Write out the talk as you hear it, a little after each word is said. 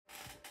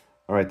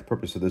All right, the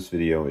purpose of this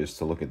video is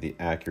to look at the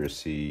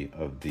accuracy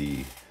of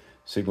the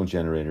signal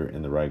generator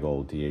in the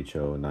Rigol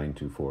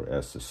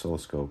DHO924S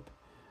oscilloscope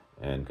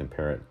and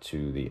compare it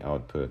to the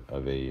output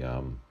of a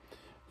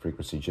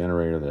frequency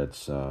generator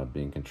that's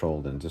being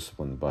controlled and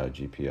disciplined by a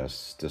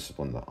GPS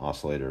disciplined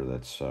oscillator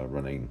that's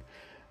running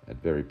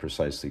at very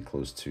precisely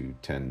close to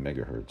 10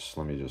 megahertz.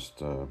 Let me just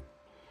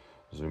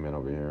zoom in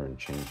over here and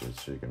change it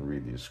so you can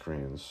read these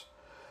screens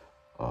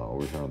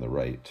over here on the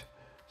right.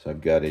 So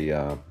I've got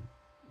a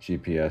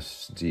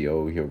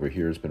GPSDO over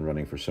here has been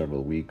running for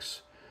several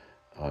weeks.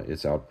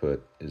 Its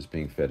output is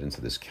being fed into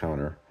this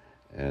counter,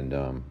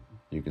 and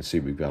you can see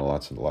we've got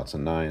lots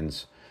of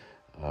nines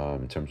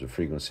in terms of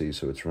frequency.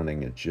 So it's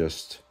running at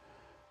just,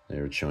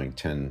 they're showing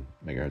 10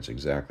 megahertz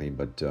exactly,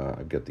 but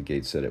I've got the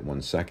gate set at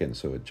 1 second,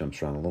 so it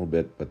jumps around a little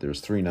bit, but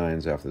there's 3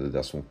 nines after the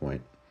decimal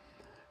point.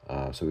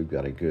 So we've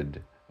got a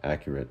good,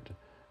 accurate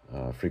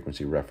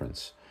frequency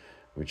reference,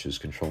 which is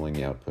controlling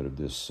the output of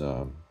this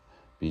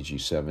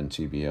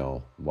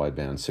BG7TBL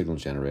wideband signal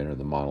generator.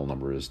 The model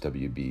number is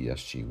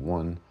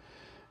WB-SG1,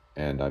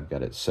 and I've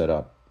got it set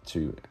up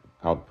to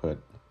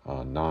output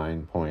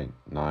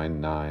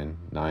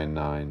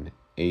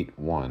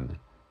 9.999981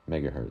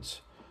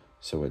 megahertz.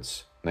 So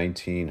it's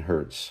 19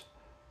 hertz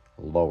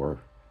lower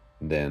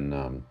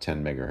than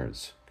 10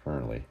 megahertz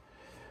currently.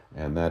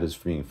 And that is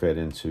being fed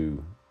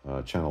into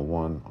channel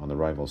 1 on the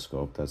Rigol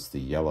scope. That's the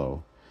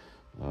yellow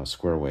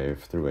square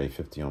wave through a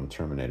 50 ohm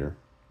terminator.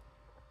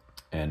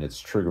 And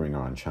it's triggering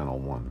on channel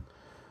 1.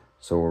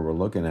 So what we're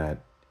looking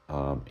at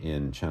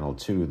in channel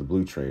 2, the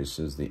blue trace,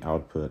 is the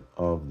output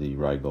of the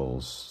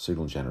Rigol's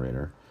signal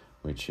generator,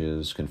 which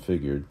is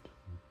configured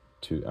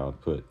to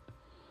output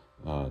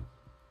 10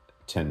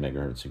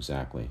 megahertz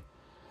exactly.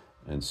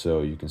 And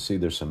so you can see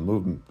there's some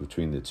movement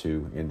between the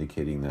two,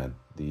 indicating that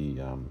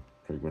the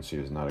frequency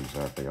is not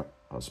exactly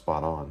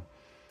spot on.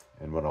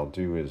 And what I'll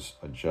do is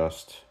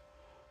adjust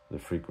the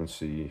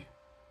frequency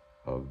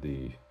of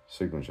the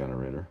signal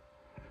generator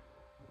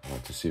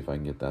to see if I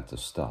can get that to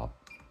stop.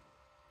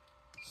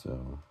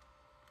 So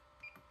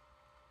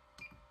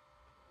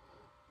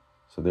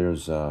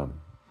there's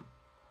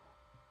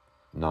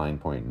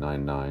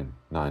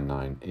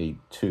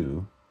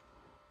 9.999982.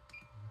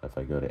 If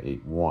I go to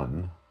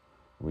 8.1,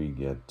 we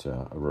get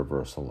a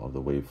reversal of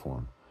the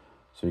waveform.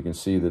 So you can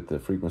see that the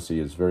frequency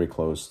is very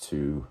close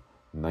to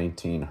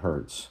 19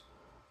 hertz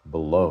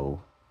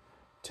below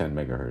 10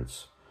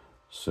 megahertz.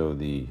 So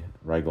the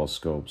Rigol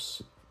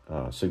scope's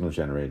signal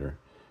generator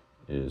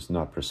is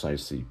not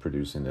precisely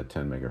producing at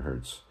 10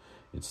 megahertz.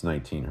 It's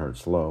 19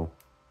 hertz low.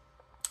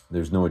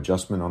 There's no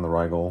adjustment on the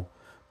Rigol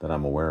that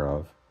I'm aware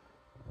of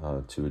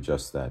to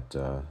adjust that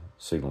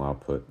signal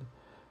output.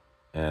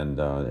 And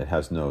it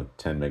has no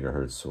 10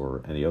 megahertz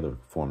or any other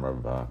form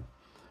of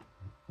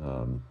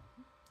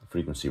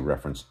frequency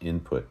reference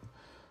input.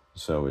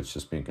 So it's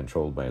just being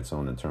controlled by its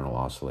own internal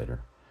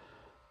oscillator.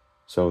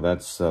 So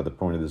that's the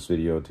point of this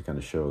video, to kind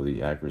of show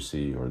the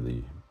accuracy or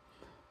the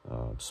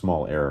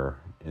small error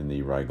in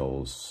the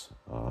Rigol's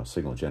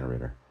signal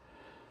generator.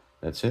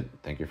 That's it.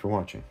 Thank you for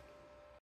watching.